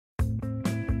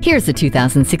Here's a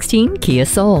 2016 Kia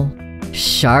Soul.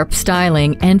 Sharp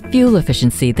styling and fuel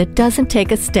efficiency that doesn't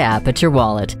take a stab at your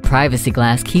wallet. Privacy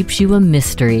glass keeps you a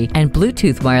mystery, and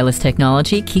Bluetooth wireless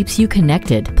technology keeps you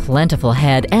connected. Plentiful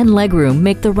head and legroom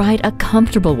make the ride a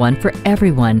comfortable one for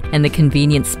everyone, and the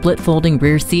convenient split-folding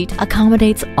rear seat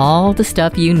accommodates all the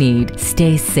stuff you need.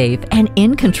 Stay safe and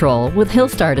in control with Hill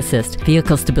Start Assist,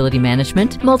 vehicle stability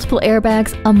management, multiple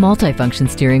airbags, a multifunction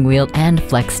steering wheel, and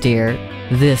flex steer.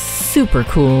 This super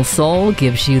cool Soul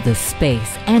gives you the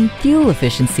space and fuel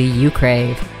efficiency you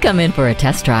crave. Come in for a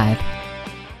test drive.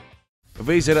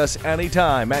 Visit us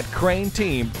anytime at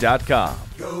crainteam.com.